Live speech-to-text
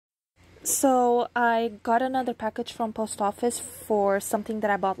So I got another package from post office for something that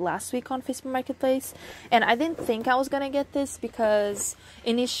I bought last week on Facebook Marketplace, and I didn't think I was gonna get this because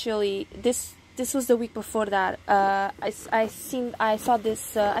initially this was the week before that. I saw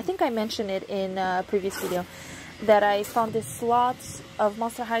this. I think I mentioned it in a previous video that I found this lot of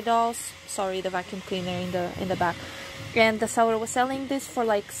Monster High dolls. Sorry, the vacuum cleaner in the back, and the seller was selling this for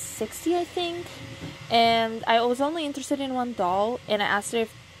like 60, I think. And I was only interested in one doll, and I asked her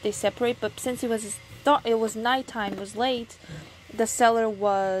if they separate, but since it was nighttime, it was late, the seller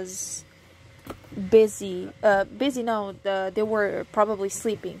was busy. No, they were probably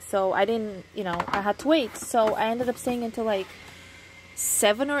sleeping, so I didn't, I had to wait. So I ended up staying until like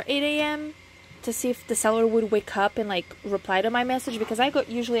 7 or 8 a.m. to see if the seller would wake up and like reply to my message, because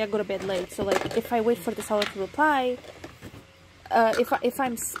usually I go to bed late. So like if I wait for the seller to reply,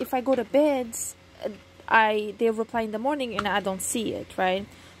 if I go to bed, they reply in the morning and I don't see it, right?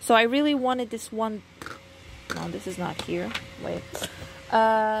 So I really wanted this one. No, this is not here. Wait.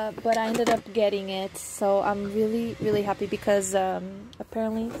 But I ended up getting it, so I'm really, really happy because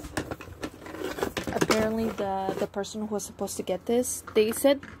apparently the person who was supposed to get this, they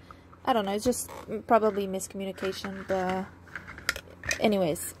said, I don't know, it's just probably miscommunication. But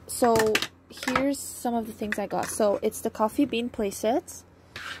anyways, so here's some of the things I got. So it's the coffee bean playset,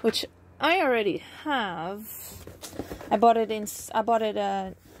 which I already have. I bought it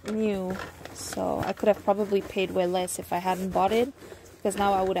new, so I could have probably paid way less if I hadn't bought it, because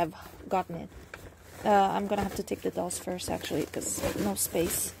now I would have gotten it. I'm gonna have to take the dolls first, actually, because no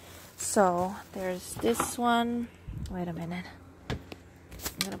space. So there's this one. Wait a minute.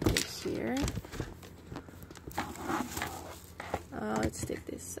 I'm gonna put it here. Let's take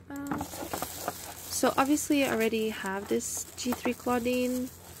this out. So obviously I already have this G3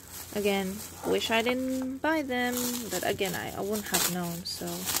 Claudine. Again, wish I didn't buy them, but again, I wouldn't have known. So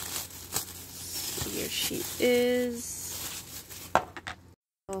here she is.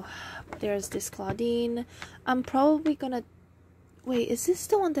 Oh, there's this Claudine. I'm probably gonna... Wait, is this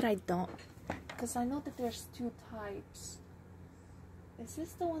the one that I don't... Because I know that there's two types. Is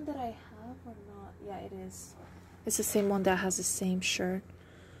this the one that I have or not? Yeah, it is. It's the same one that has the same shirt.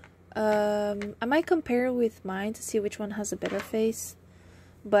 I might compare it with mine to see which one has a better face.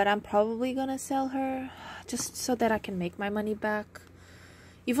 But I'm probably gonna sell her just so that I can make my money back.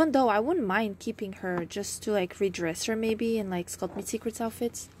 Even though I wouldn't mind keeping her just to like redress her maybe in like Sculpt Me Secrets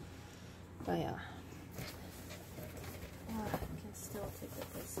outfits. But yeah. I can still take the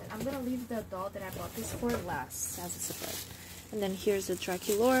playset. I'm gonna leave the doll that I bought this for last as a surprise. And then here's the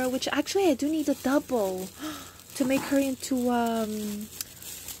Draculaura, which actually I do need a double to make her into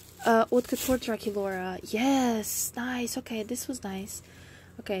Haute Couture Draculaura. Yes, nice. Okay, this was nice.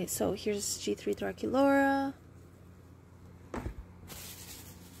 Okay, so here's G3 Draculaura.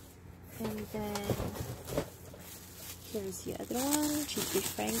 And then here's the other one, G3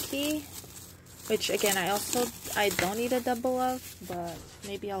 Frankie. Which again, I don't need a double of, but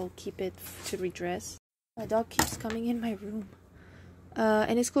maybe I'll keep it to redress. My dog keeps coming in my room.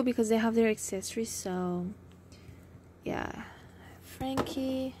 And it's cool because they have their accessories, so yeah.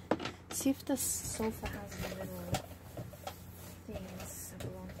 Frankie. See if the sofa has a little things that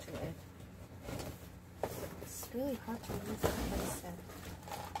belong to it. It's really hard to remove the playset.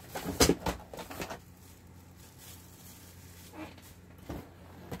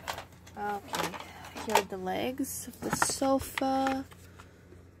 Okay, here are the legs of the sofa.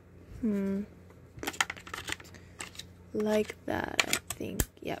 Like that, I think.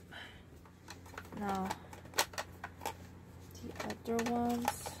 Yep. Now, the other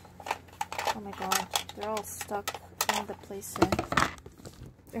ones. Oh my god, they're all stuck in the playset.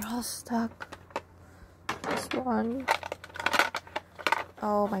 They're all stuck. This one.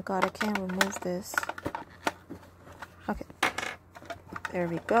 Oh my god, I can't remove this. Okay. There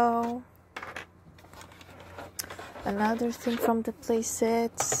we go. Another thing from the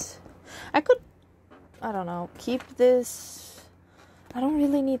playsets. I could, I don't know, keep this. I don't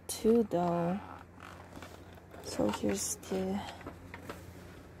really need two though. So here's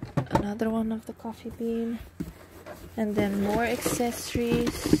another one of the coffee bean. And then more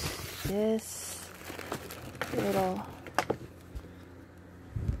accessories. This little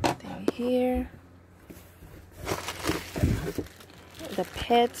thing here. The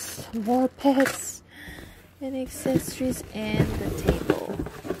pets, more pets and accessories, and the table.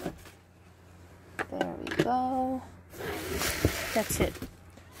 There we go. That's it.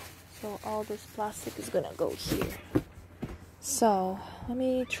 So all this plastic is gonna go here. So let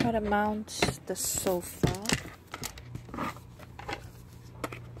me try to mount the sofa.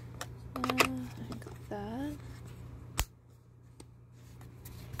 Like that.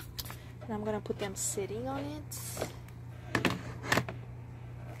 And I'm gonna put them sitting on it.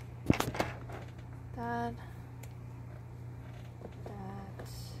 That.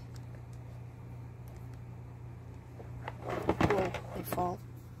 Whoa, they fall.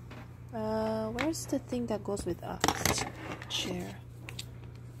 Where's the thing that goes with us? Chair.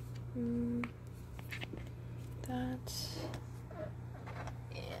 That.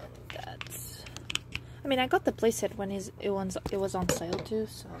 And that. I mean, I got the playset when it was on sale too,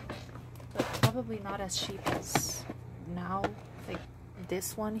 so. But probably not as cheap as now, like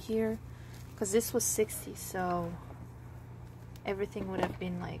this one here. Because this was 60, so everything would have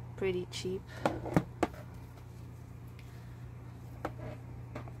been like pretty cheap.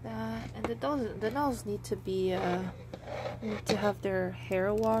 And the dolls need to be need to have their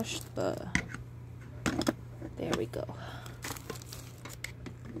hair washed, but there we go.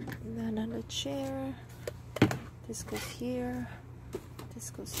 And then on the chair, this goes here, this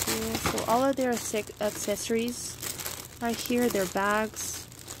goes here. So all of their accessories right here, their bags,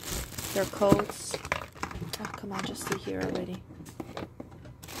 their coats. Oh, come on, just stay here already.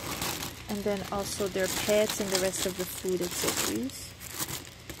 And then also their pets and the rest of the food accessories.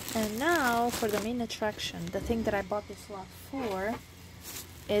 And now for the main attraction, the thing that I bought this lot for,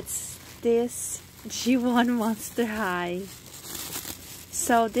 it's this G1 Monster High.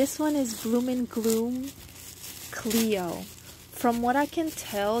 So this one is Bloom and Gloom Cleo. From what I can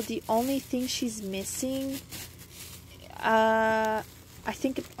tell, the only thing she's missing, I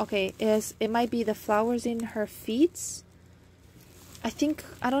think, it might be the flowers in her feet. I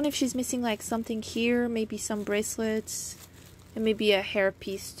don't know if she's missing like something here, maybe some bracelets. And maybe a hair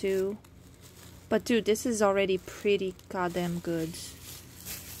piece too. But dude, this is already pretty goddamn good.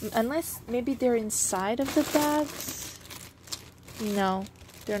 Unless maybe they're inside of the bags. No,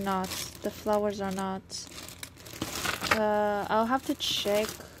 they're not. The flowers are not. I'll have to check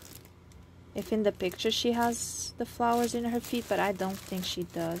if in the picture she has the flowers in her feet, but I don't think she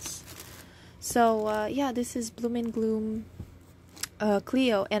does. So yeah, this is Bloom and Gloom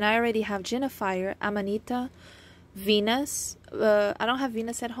Cleo, and I already have Jennifer, Amanita, Venus. I don't have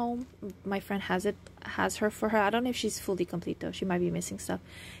Venus at home. My friend has her for her. I don't know if she's fully complete though. She might be missing stuff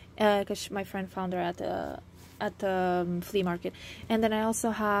because my friend found her at the flea market. And then I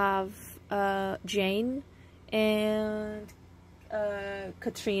also have Jane and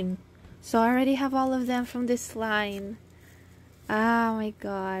Katrine. So I already have all of them from this line. Oh my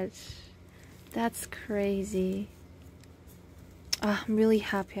gosh, that's crazy. I'm really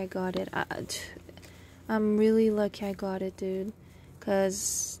happy I got it. I'm really lucky I got it, dude,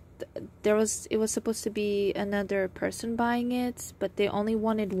 because it was supposed to be another person buying it, but they only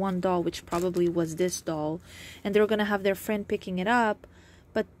wanted one doll, which probably was this doll, and they were gonna have their friend picking it up,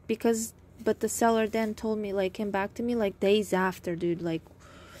 but the seller then told me, like, came back to me like days after, dude, like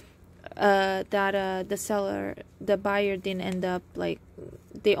that the buyer didn't end up, like,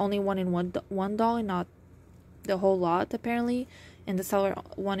 they only wanted one doll and not the whole lot apparently. And the seller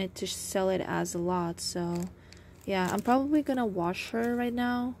wanted to sell it as a lot. So yeah, I'm probably gonna wash her right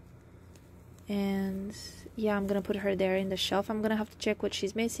now. And yeah, I'm gonna put her there in the shelf. I'm gonna have to check what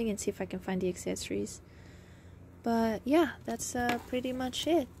she's missing and see if I can find the accessories. But yeah, that's pretty much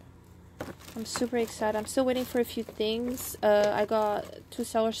it. I'm super excited. I'm still waiting for a few things. I got 2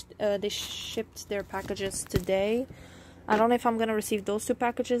 sellers, they shipped their packages today. I don't know if I'm gonna receive those 2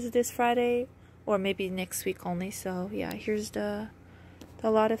 packages this Friday or maybe next week only. So yeah, here's the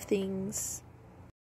lot of things.